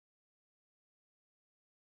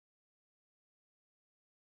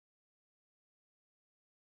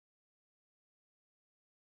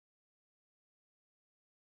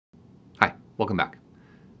Welcome back.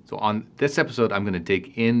 So on this episode, I'm going to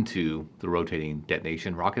dig into the rotating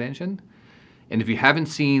detonation rocket engine. And if you haven't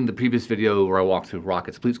seen the previous video where I walked through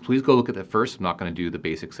rockets, please go look at that first. I'm not going to do the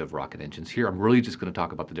basics of rocket engines here. I'm really just going to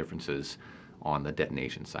talk about the differences on the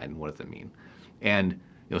detonation side and what does it mean. And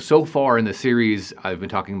so far in the series, I've been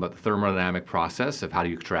talking about the thermodynamic process of how do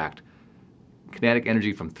you extract kinetic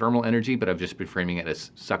energy from thermal energy, but I've just been framing it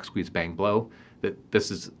as suck, squeeze, bang, blow. That this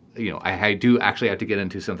is, I do actually have to get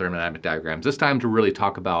into some thermodynamic diagrams this time to really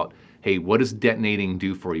talk about, hey, what does detonating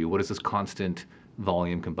do for you? What is this constant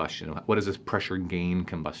volume combustion? What is this pressure gain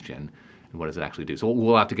combustion? And what does it actually do? So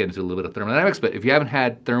we'll have to get into a little bit of thermodynamics, but if you haven't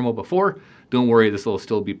had thermal before, don't worry, this will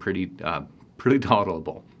still be pretty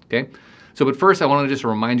tolerable, okay? So, but first I want to just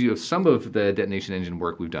remind you of some of the detonation engine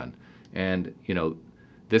work we've done. And,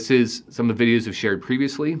 this is some of the videos we've shared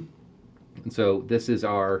previously. And so this is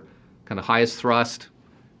our kind of highest thrust,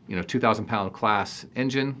 2,000 pound class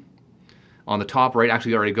engine. On the top right,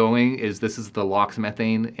 actually already going, this is the LOX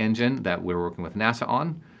methane engine that we're working with NASA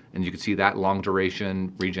on. And you can see that long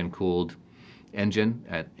duration, regen cooled engine.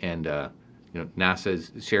 And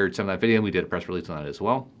NASA's shared some of that video, and we did a press release on it as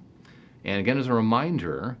well. And again, as a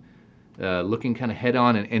reminder, looking kind of head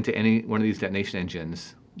on and into any one of these detonation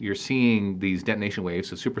engines, you're seeing these detonation waves,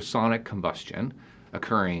 so supersonic combustion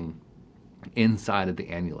occurring inside of the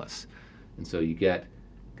annulus. And so you get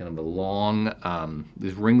kind of a long,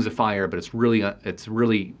 these rings of fire, but it's really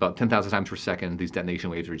about 10,000 times per second. These detonation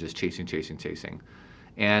waves are just chasing.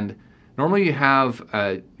 And normally you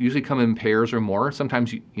have, usually come in pairs or more.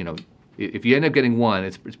 Sometimes, if you end up getting one,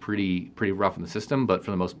 it's pretty rough in the system, but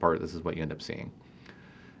for the most part, this is what you end up seeing.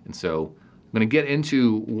 And so I'm going to get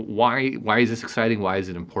into why is this exciting, why is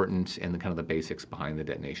it important, and the kind of the basics behind the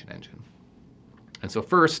detonation engine. And so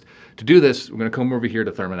first, to do this, we're going to come over here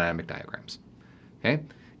to thermodynamic diagrams. Okay,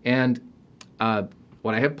 and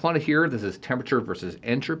what I have plotted here, this is temperature versus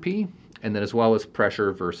entropy, and then as well as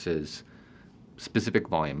pressure versus specific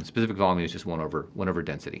volume. Specific volume is just 1 over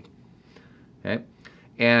density. Okay,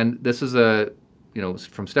 and this is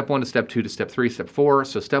from step 1 to step 2 to step 3, step 4.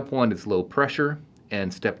 So step 1 is low pressure,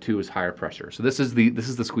 and step 2 is higher pressure. So this is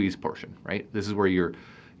the squeeze portion, right? This is where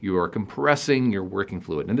you are compressing your working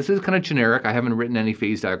fluid. And this is kind of generic. I haven't written any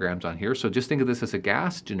phase diagrams on here, so just think of this as a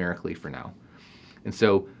gas generically for now. And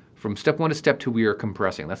so from step 1 to step 2, we are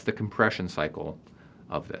compressing. That's the compression cycle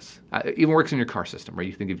of this. It even works in your car system, right?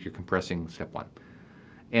 You think of your compressing step 1.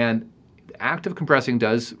 And the act of compressing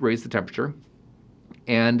does raise the temperature.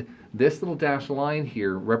 And this little dashed line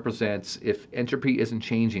here represents, if entropy isn't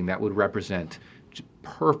changing, that would represent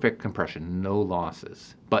perfect compression, no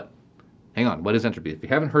losses. But hang on, what is entropy? If you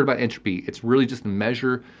haven't heard about entropy, it's really just the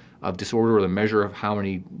measure of disorder or the measure of how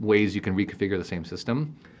many ways you can reconfigure the same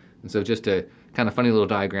system. And so just a kind of funny little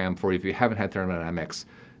diagram for you if you haven't had thermodynamics.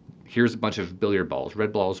 Here's a bunch of billiard balls,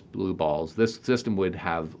 red balls, blue balls. This system would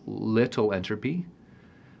have little entropy,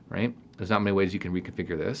 right? There's not many ways you can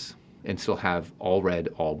reconfigure this and still have all red,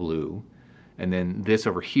 all blue. And then this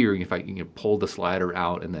over here, if I pulled the slider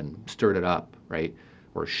out and then stirred it up, right,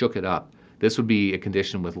 or shook it up, this would be a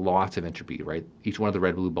condition with lots of entropy, right? Each one of the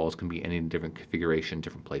red, blue balls can be any different configuration,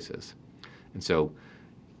 different places. And so,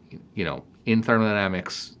 in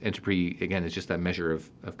thermodynamics, entropy, again, is just that measure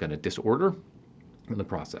of kind of disorder in the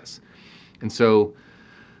process. And so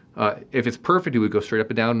if it's perfect, it would go straight up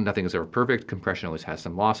and down. Nothing is ever perfect. Compression always has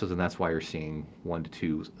some losses, and that's why you're seeing 1 to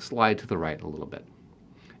 2 slide to the right a little bit.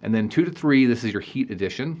 And then 2 to 3, this is your heat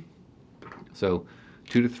addition. So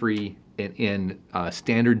 2 to 3 in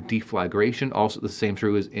standard deflagration, also the same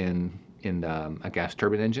true as in a gas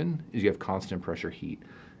turbine engine, is you have constant pressure heat.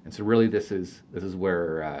 And so really this is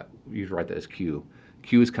where you write that as Q.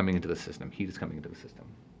 Q is coming into the system, heat is coming into the system.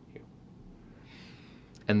 Q.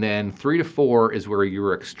 And then 3 to 4 is where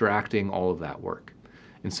you're extracting all of that work.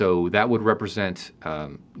 And so that would represent,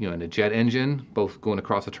 in a jet engine, both going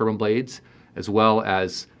across the turbine blades, as well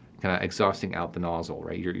as kind of exhausting out the nozzle,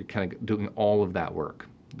 right? You're kind of doing all of that work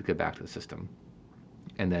to get back to the system,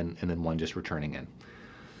 and then one just returning in.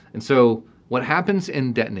 And so what happens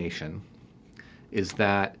in detonation is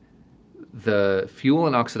that the fuel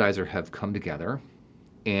and oxidizer have come together,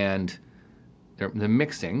 and they're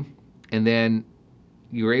mixing, and then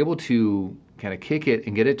you're able to kind of kick it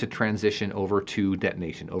and get it to transition over to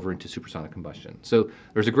detonation, over into supersonic combustion. So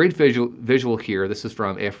there's a great visual here. This is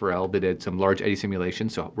from AFRL. They did some large eddy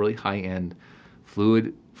simulations, so really high-end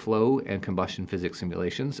fluid flow and combustion physics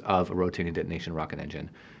simulations of a rotating detonation rocket engine.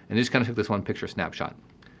 And they just kind of took this one picture snapshot.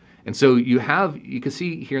 And so you can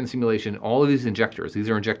see here in the simulation all of these injectors. These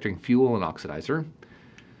are injecting fuel and oxidizer.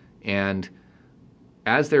 And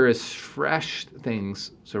as there is fresh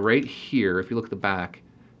things, so right here, if you look at the back,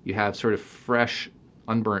 you have sort of fresh,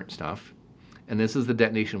 unburnt stuff, and this is the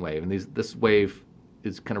detonation wave, and this wave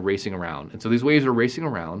is kind of racing around. And so these waves are racing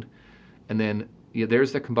around, and then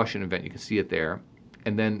there's the combustion event. You can see it there,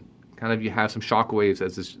 and then kind of you have some shock waves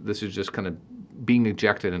as this is just kind of being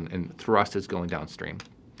ejected, and thrust is going downstream.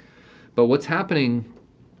 But what's happening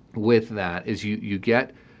with that is you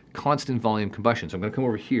get constant volume combustion. So I'm going to come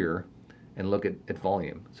over here and look at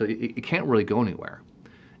volume. So it can't really go anywhere.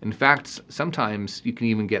 In fact, sometimes you can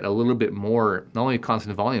even get a little bit more, not only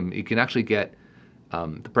constant volume, you can actually get,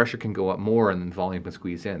 the pressure can go up more and then volume can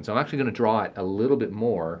squeeze in. So I'm actually going to draw it a little bit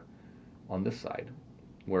more on this side,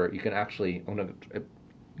 where you can actually, I'm going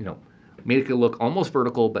to, make it look almost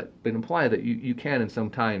vertical, but imply that you can and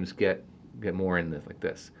sometimes get more in this like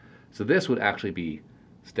this. So this would actually be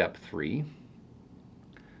step 3.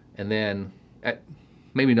 And then,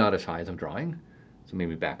 maybe not as high as I'm drawing, so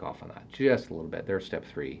maybe back off on that just a little bit. There's step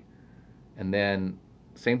 3. And then,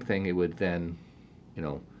 same thing, it would then,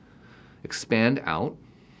 expand out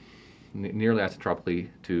nearly isotropically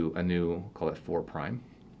to a new, call it 4'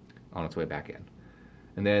 on its way back in.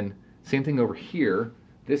 And then, same thing over here.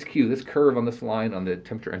 This curve on this line, on the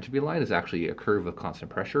temperature entropy line, is actually a curve of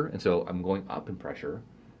constant pressure. And so I'm going up in pressure.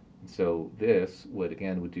 And so this would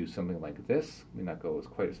do something like this. May not go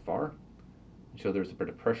quite as far. So there's a bit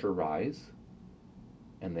of pressure rise,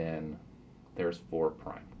 and then there's 4'.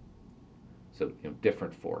 So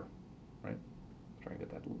different 4, right? Try and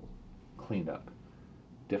get that a little cleaned up.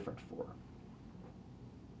 Different 4.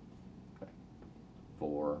 Okay.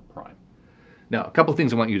 4'. Now, a couple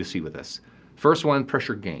things I want you to see with this. First one,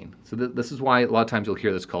 pressure gain. So this is why a lot of times you'll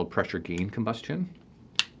hear this called pressure gain combustion.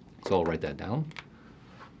 So I'll write that down.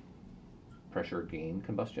 Pressure gain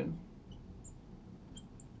combustion.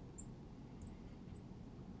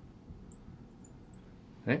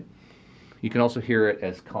 Okay. You can also hear it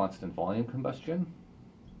as constant volume combustion.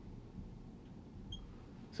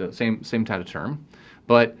 So same type of term.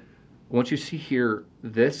 But once you see here,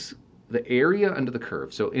 the area under the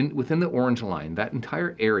curve, so within the orange line, that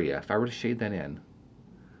entire area, if I were to shade that in,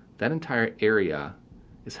 that entire area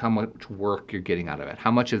is how much work you're getting out of it.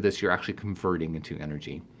 How much of this you're actually converting into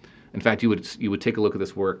energy. In fact, you would take a look at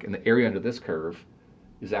this work, and the area under this curve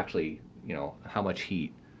is actually, how much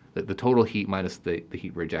heat, the total heat minus the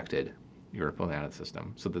heat rejected you're pulling out of the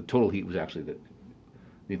system. So the total heat was actually the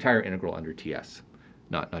entire integral under TS,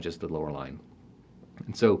 not just the lower line.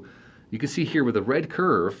 And so you can see here with the red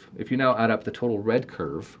curve, if you now add up the total red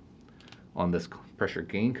curve on this pressure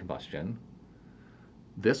gain combustion,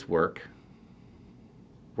 this work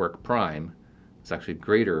prime, is actually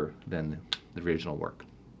greater than the original work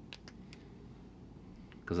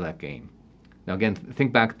because of that gain. Now again,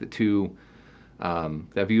 think back to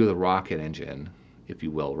that view of the rocket engine, if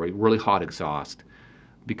you will, right? Really hot exhaust.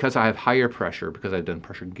 Because I have higher pressure, because I've done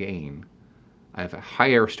pressure gain, I have a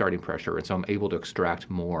higher starting pressure, and so I'm able to extract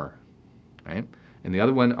more. Right? And the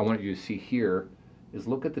other one I want you to see here is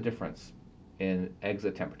look at the difference in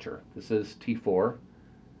exit temperature. This is T4,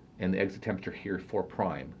 and the exit temperature here,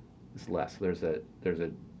 4' is less. There's a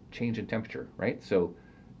change in temperature, right? So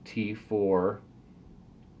T4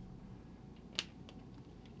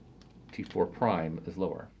 prime is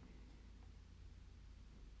lower.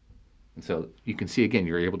 And so you can see again,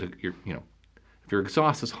 you're able to, if your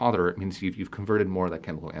exhaust is hotter, it means you've converted more of that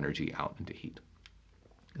chemical energy out into heat.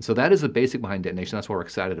 And so that is the basic behind detonation. That's why we're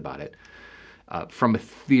excited about it from a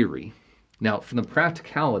theory. Now, from the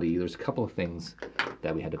practicality, there's a couple of things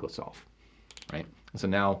that we had to go solve, right? And so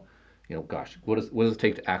now, gosh, what does it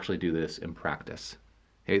take to actually do this in practice?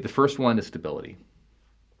 Okay, the first one is stability.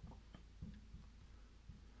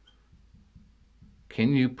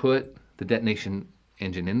 Can you put the detonation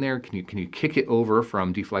engine in there? Can you kick it over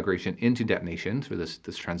from deflagration into detonation through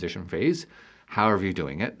this transition phase? However you're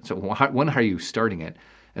doing it. So one, how are you starting it?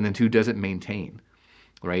 And then 2, does it maintain,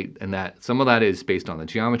 right? And that some of that is based on the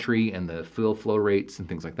geometry and the fuel flow rates and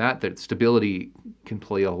things like that. That stability can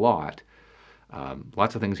play a lot.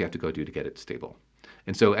 Lots of things you have to go do to get it stable.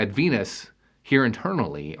 And so at Venus, here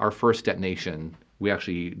internally, our first detonation we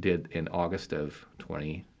actually did in August of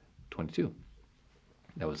 2022.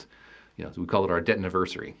 That was, so we call it our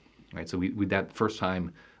detonanniversary, right? So we that first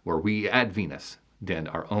time where we at Venus did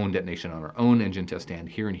our own detonation on our own engine test stand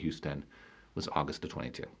here in Houston was August of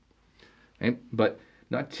 22. Okay? But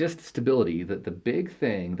not just stability, the big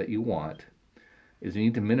thing that you want is you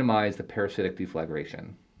need to minimize the parasitic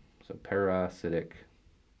deflagration. So parasitic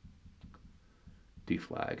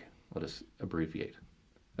deflag, let us abbreviate.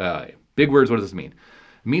 Big words, what does this mean?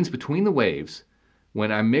 It means between the waves,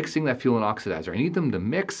 when I'm mixing that fuel and oxidizer, I need them to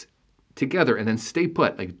mix together and then stay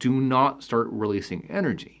put. Like, do not start releasing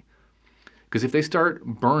energy. Because if they start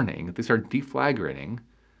burning, if they start deflagrating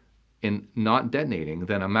and not detonating,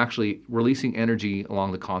 then I'm actually releasing energy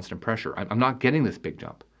along the constant pressure. I'm not getting this big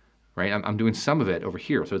jump, right? I'm doing some of it over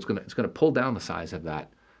here, so it's gonna pull down the size of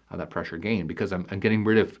that pressure gain because I'm getting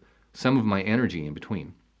rid of some of my energy in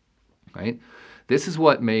between, right? This is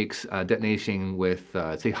what makes detonating with,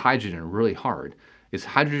 say, hydrogen really hard, is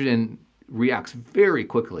hydrogen reacts very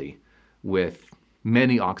quickly with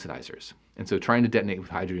many oxidizers. And so trying to detonate with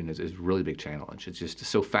hydrogen is a really big challenge. It's just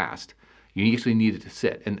so fast. You actually need it to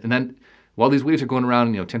sit. And then while these waves are going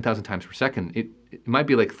around 10,000 times per second, it might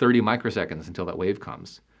be like 30 microseconds until that wave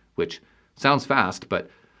comes, which sounds fast, but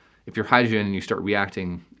if you're hydrogen and you start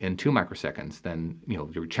reacting in 2 microseconds, then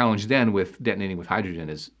your challenge then with detonating with hydrogen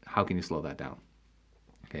is how can you slow that down?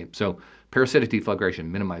 Okay, so parasitic deflagration,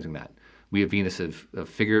 minimizing that. We at Venus have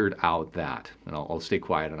figured out that, and I'll stay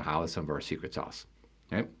quiet on how it's some of our secret sauce.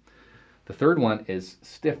 Okay? The third one is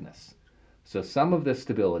stiffness. So some of this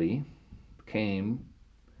stability came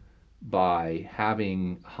by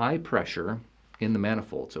having high pressure in the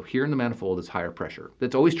manifold. So here in the manifold is higher pressure.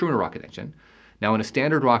 That's always true in a rocket engine. Now in a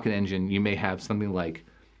standard rocket engine, you may have something like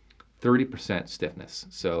 30% stiffness.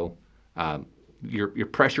 So your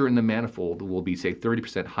pressure in the manifold will be, say,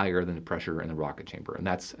 30% higher than the pressure in the rocket chamber. And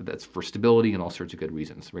that's for stability and all sorts of good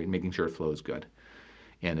reasons, right? Making sure it flows good.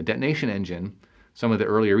 And a detonation engine, some of the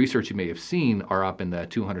earlier research you may have seen are up in the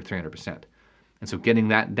 200, 300%. And so getting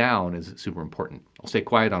that down is super important. I'll stay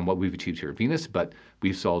quiet on what we've achieved here at Venus, but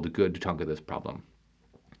we've solved a good chunk of this problem.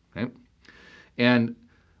 Okay? And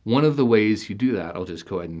one of the ways you do that, I'll just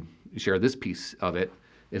go ahead and share this piece of it,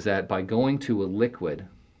 is that by going to a liquid,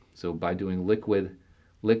 so by doing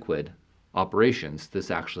liquid operations,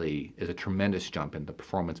 this actually is a tremendous jump in the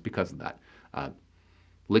performance because of that.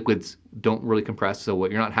 Liquids don't really compress, so what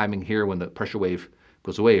you're not having here when the pressure wave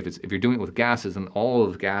goes away, if you're doing it with gases, and all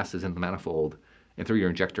of the gases in the manifold and through your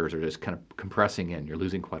injectors are just kind of compressing in, you're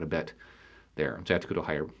losing quite a bit there. So you have to go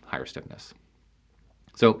to higher stiffness.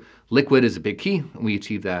 So liquid is a big key, and we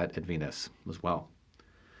achieve that at Venus as well.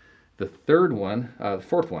 The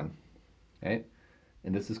fourth one, okay,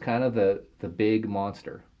 and this is kind of the big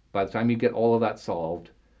monster. By the time you get all of that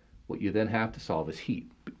solved, what you then have to solve is heat.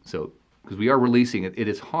 So because we are releasing it, it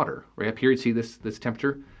is hotter. Right up here, you see this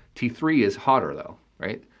temperature? T3 is hotter though,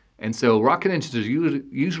 right? And so rocket engines are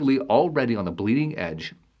usually already on the bleeding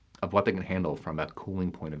edge of what they can handle from a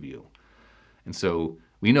cooling point of view. And so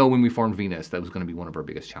we know when we formed Venus, that was going to be one of our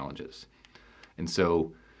biggest challenges. And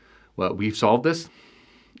so, well, we've solved this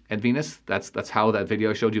at Venus. That's how that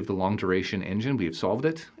video I showed you of the long duration engine, we've solved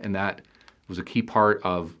it. And that was a key part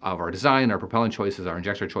of our design, our propellant choices, our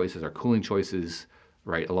injector choices, our cooling choices,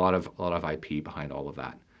 right? A lot of IP behind all of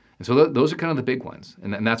that. And so those are kind of the big ones.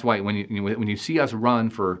 And that's why when you see us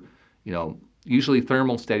run for, usually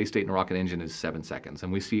thermal steady state in a rocket engine is 7 seconds.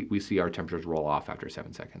 And we see our temperatures roll off after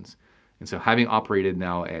 7 seconds. And so having operated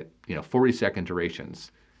now at 40-second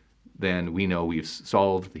durations, then we know we've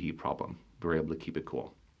solved the heat problem. We're able to keep it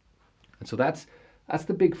cool. And so that's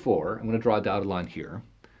the big four. I'm going to draw a dotted line here.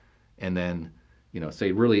 And then,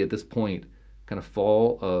 say really at this point, kind of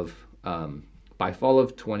by fall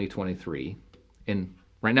of 2023, and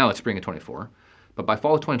right now it's spring of 24, but by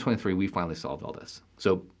fall of 2023, we finally solved all this.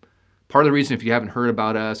 So part of the reason, if you haven't heard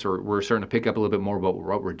about us or we're starting to pick up a little bit more about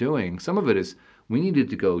what we're doing, some of it is we needed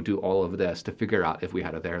to go do all of this to figure out if we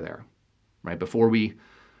had a there, right? Before we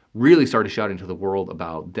really started shouting to the world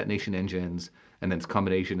about detonation engines and then its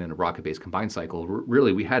combination in a rocket-based combined cycle,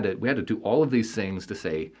 really we had to do all of these things to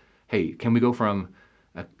say, hey, can we go from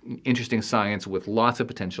interesting science with lots of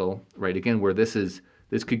potential, right? Again, where this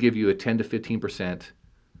could give you a 10 to 15%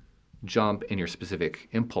 jump in your specific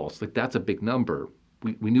impulse. Like that's a big number.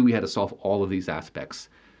 We knew we had to solve all of these aspects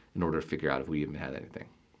in order to figure out if we even had anything.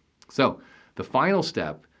 So the final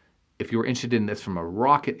step, if you're interested in this from a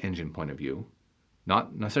rocket engine point of view,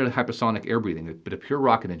 not necessarily hypersonic air breathing, but a pure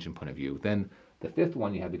rocket engine point of view, then the fifth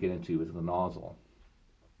one you have to get into is the nozzle.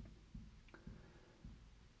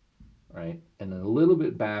 Right, and then a little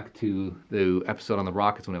bit back to the episode on the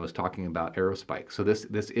rockets when I was talking about aerospike. So this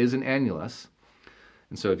is an annulus,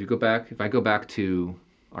 and so if I go back to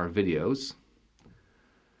our videos,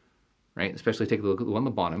 right, especially take a look at the one on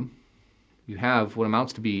the bottom, you have what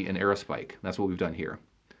amounts to be an aerospike. That's what we've done here,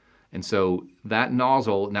 and so that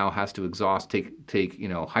nozzle now has to exhaust, take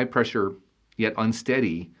high pressure yet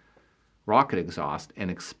unsteady rocket exhaust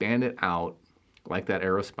and expand it out like that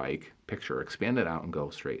aerospike picture, expand it out and go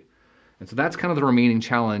straight. And so that's kind of the remaining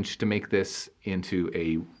challenge to make this into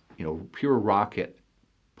a pure rocket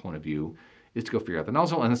point of view, is to go figure out the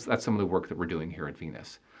nozzle, and that's some of the work that we're doing here at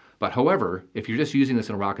Venus. But however, if you're just using this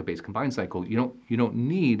in a rocket-based combined cycle, you don't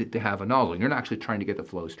need to have a nozzle. You're not actually trying to get the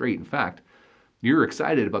flow straight. In fact, you're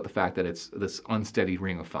excited about the fact that it's this unsteady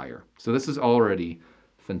ring of fire. So this is already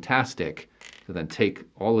fantastic to then take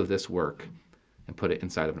all of this work and put it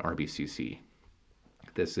inside of an RBCC.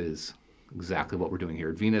 This is exactly what we're doing here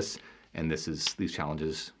at Venus, and this is these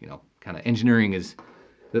challenges, kind of engineering is,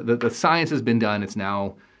 the science has been done. It's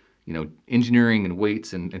now, engineering and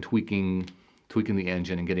weights and tweaking the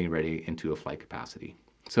engine and getting ready into a flight capacity.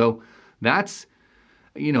 So that's,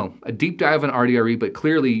 a deep dive on RDRE, but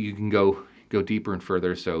clearly you can go deeper and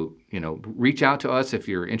further. So, reach out to us if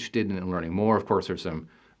you're interested in learning more. Of course, there's some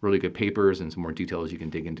really good papers and some more details you can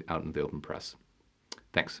dig into out in the open press.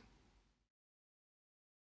 Thanks.